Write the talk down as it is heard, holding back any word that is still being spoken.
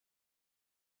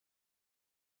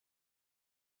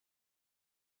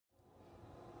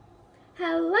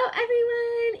Hello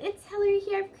everyone, it's Hillary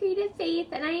here of Creative Faith,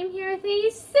 and I am here with a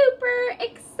super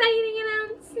exciting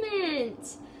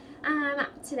announcement.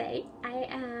 Today I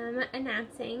am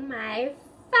announcing my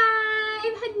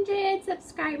 500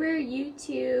 subscriber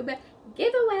YouTube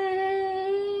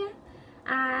giveaway.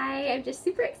 I am just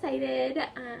super excited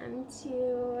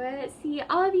to see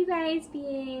all of you guys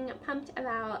being pumped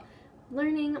about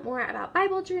learning more about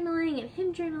Bible journaling and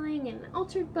hymn journaling and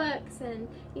altered books and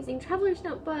using traveler's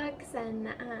notebooks, and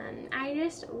I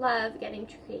just love getting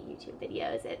to create YouTube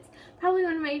videos. It's probably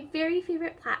one of my very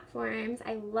favorite platforms.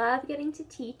 I love getting to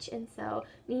teach, and so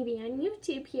me being on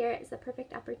YouTube here is the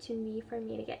perfect opportunity for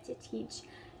me to get to teach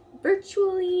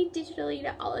virtually, digitally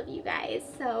to all of you guys.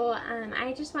 So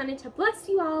I just wanted to bless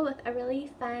you all with a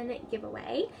really fun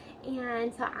giveaway,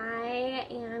 and so I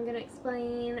am going to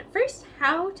explain first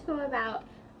how to go about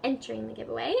entering the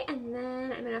giveaway, and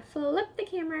then I'm going to flip the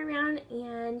camera around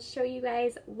and show you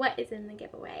guys what is in the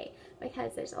giveaway,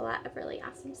 because there's a lot of really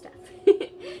awesome stuff.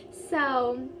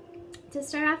 So to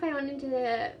start off, I wanted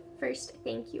to first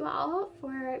thank you all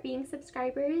for being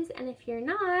subscribers, and if you're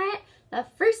not, the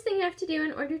first thing you have to do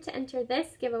in order to enter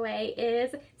this giveaway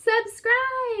is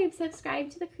subscribe! Subscribe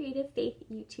to the Creative Faith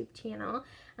YouTube channel,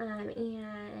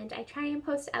 and I try and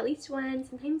post at least one,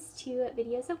 sometimes two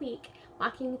videos a week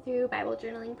walking through Bible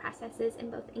journaling processes in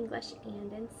both English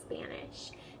and in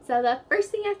Spanish. So the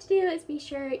first thing you have to do is be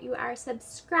sure you are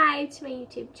subscribed to my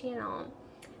YouTube channel.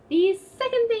 The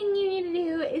second thing you need to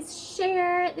do is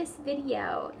share this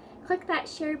video. Click that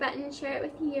share button, share it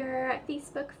with your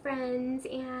Facebook friends,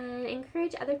 and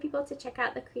encourage other people to check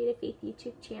out the Creative Faith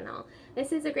YouTube channel.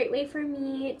 This is a great way for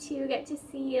me to get to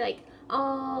see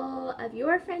all of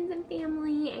your friends and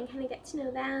family and kind of get to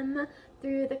know them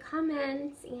through the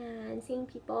comments and seeing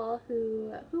people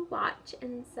who watch.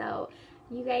 And so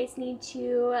you guys need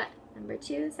to, number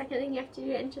two, the second thing you have to do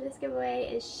to enter this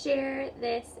giveaway is share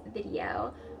this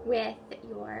video with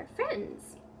your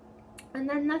friends. And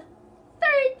then the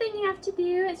third thing you have to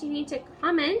do is you need to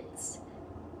comment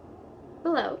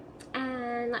below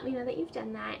and let me know that you've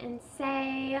done that, and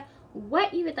say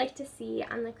what you would like to see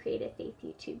on the Creative Faith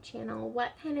YouTube channel.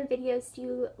 What kind of videos do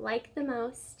you like the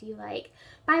most? Do you like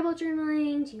Bible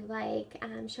journaling? Do you like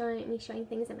showing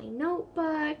things in my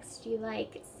notebooks? Do you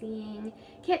like seeing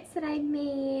kits that I've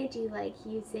made? Do you like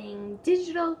using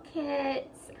digital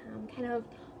kits?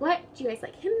 What do you guys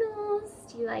like? Hymnals?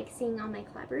 Do you like seeing all my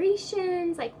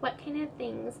collaborations? What kind of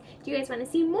things do you guys want to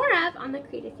see more of on the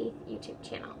Creative Faith YouTube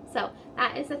channel? So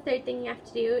that is the third thing you have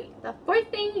to do. The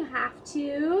fourth thing, you have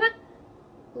to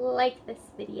like this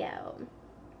video.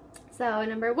 So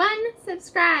number one,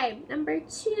 subscribe. Number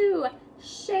two,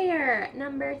 share.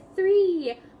 Number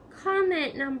three,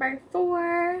 comment. Number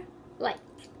four, like.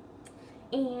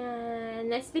 And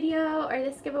this video, or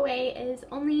this giveaway, is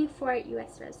only for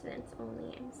U.S. residents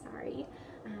only. I'm sorry.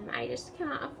 I just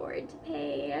cannot afford to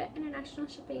pay international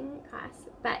shipping costs,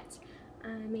 but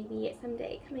maybe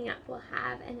someday coming up we'll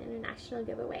have an international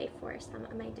giveaway for some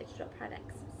of my digital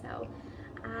products. So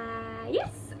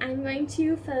yes, I'm going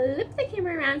to flip the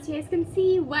camera around so you guys can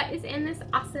see what is in this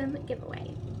awesome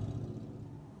giveaway.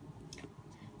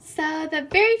 So the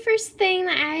very first thing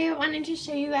that I wanted to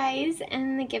show you guys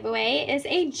in the giveaway is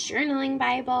a journaling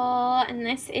Bible, and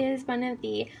this is one of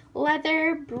the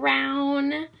leather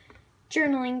brown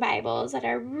journaling Bibles that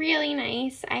are really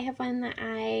nice. I have one that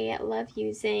I love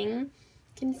using. You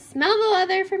can smell the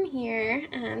leather from here.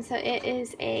 So it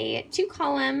is a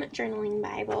 2-column journaling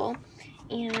Bible,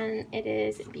 and it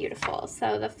is beautiful.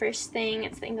 So the first thing,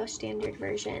 it's the English Standard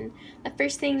Version. The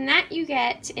first thing that you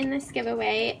get in this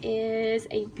giveaway is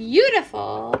a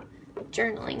beautiful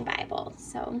journaling Bible.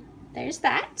 So there's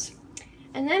that.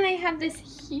 And then I have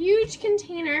this huge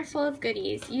container full of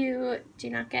goodies. You do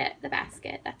not get the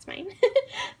basket, that's mine,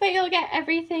 but you'll get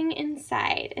everything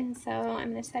inside. And so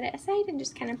I'm going to set it aside and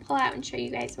just kind of pull out and show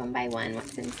you guys one by one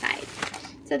what's inside.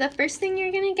 So the first thing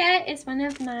you're going to get is one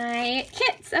of my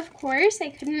kits, of course.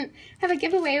 I couldn't have a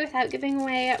giveaway without giving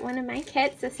away one of my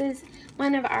kits. This is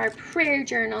one of our prayer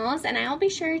journals, and I'll be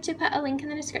sure to put a link in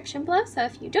the description below, so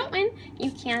if you don't win,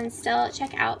 you can still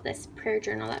check out this prayer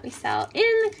journal that we sell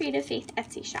in the Creative Faith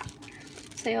Etsy shop.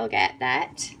 So you'll get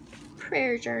that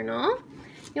prayer journal.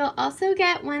 You'll also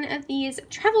get one of these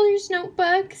traveler's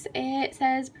notebooks. It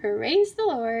says "Praise the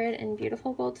Lord" in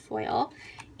beautiful gold foil,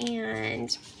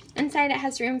 and inside it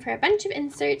has room for a bunch of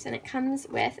inserts, and it comes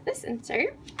with this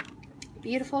insert.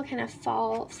 Beautiful kind of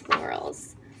fall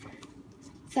florals.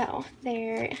 So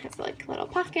there it has little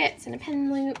pockets and a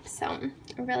pen loop. So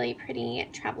a really pretty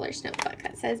traveler's notebook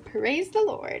that says "Praise the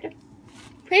Lord."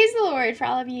 Praise the Lord for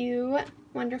all of you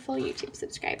wonderful YouTube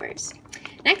subscribers.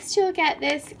 Next you'll get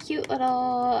this cute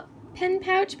little pen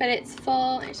pouch, but it's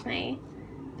full. There's my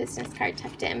business card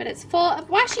tucked in, but it's full of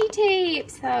washi tape.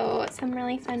 So some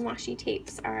really fun washi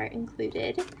tapes are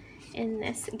included in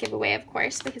this giveaway, of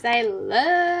course, because I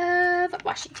love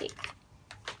washi tape.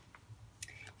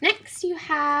 Next you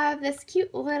have this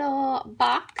cute little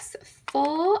box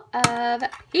full of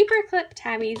paperclip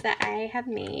tabbies that I have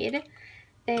made.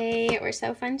 They were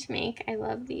so fun to make. I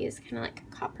love these kind of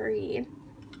like coppery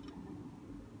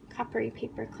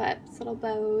paper clips, little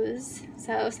bows.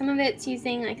 So some of it's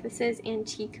using, like this is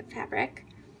antique fabric.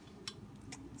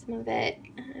 Some of it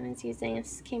I was using,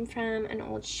 this came from an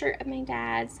old shirt of my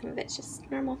dad's. Some of it's just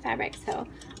normal fabric. So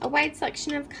a wide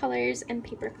selection of colors and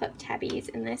paper clip tabbies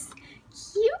in this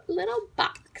cute little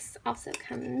box. Also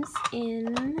comes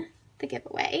in the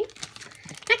giveaway.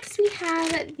 Next we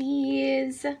have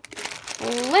these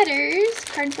letters,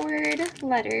 cardboard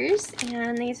letters,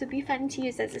 and these would be fun to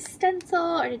use as a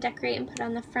stencil or to decorate and put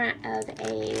on the front of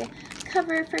a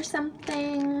cover for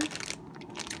something. So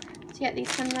you get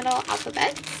these fun little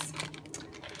alphabets.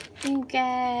 You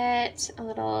get a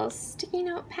little sticky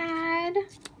note pad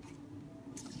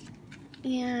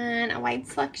and a wide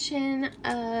selection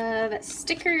of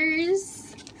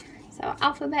stickers. So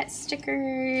alphabet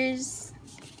stickers,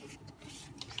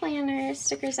 planner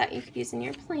stickers that you could use in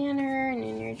your planner and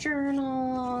in your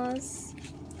journals.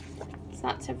 So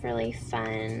lots of really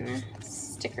fun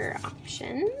sticker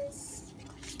options.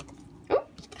 Oh,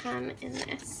 come in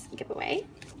this giveaway.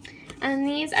 And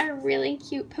these are really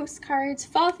cute postcards,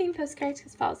 fall themed postcards,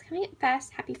 because fall is coming up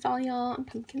fast. Happy fall, y'all, and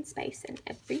pumpkin spice and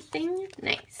everything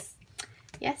nice.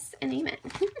 Yes, and amen.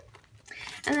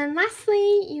 And then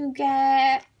lastly, you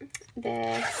get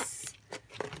this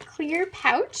clear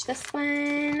pouch. This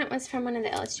one was from one of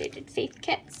the Illustrated Faith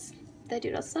kits. The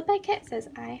Doodle Slip By kit says,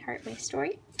 I heart my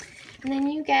story. And then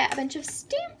you get a bunch of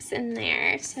stamps in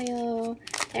there. So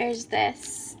there's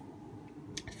this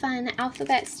fun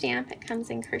alphabet stamp. It comes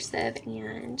in cursive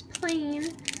and plain,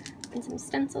 and some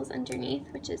stencils underneath,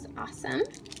 which is awesome.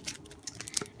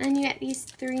 And then you get these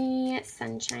 3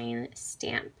 sunshine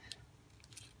stamp,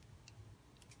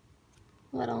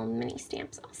 little mini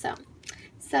stamps also.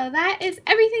 So that is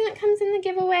everything that comes in the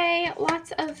giveaway.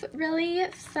 Lots of really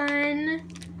fun,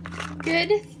 good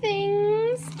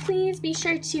things. Please be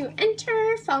sure to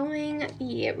enter following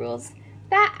the rules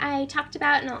that I talked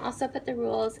about, and I'll also put the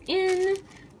rules in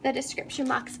the description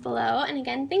box below. And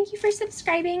again, thank you for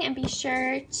subscribing, and be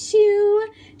sure to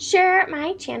share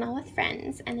my channel with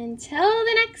friends. And until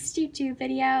the next YouTube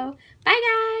video, bye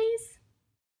guys!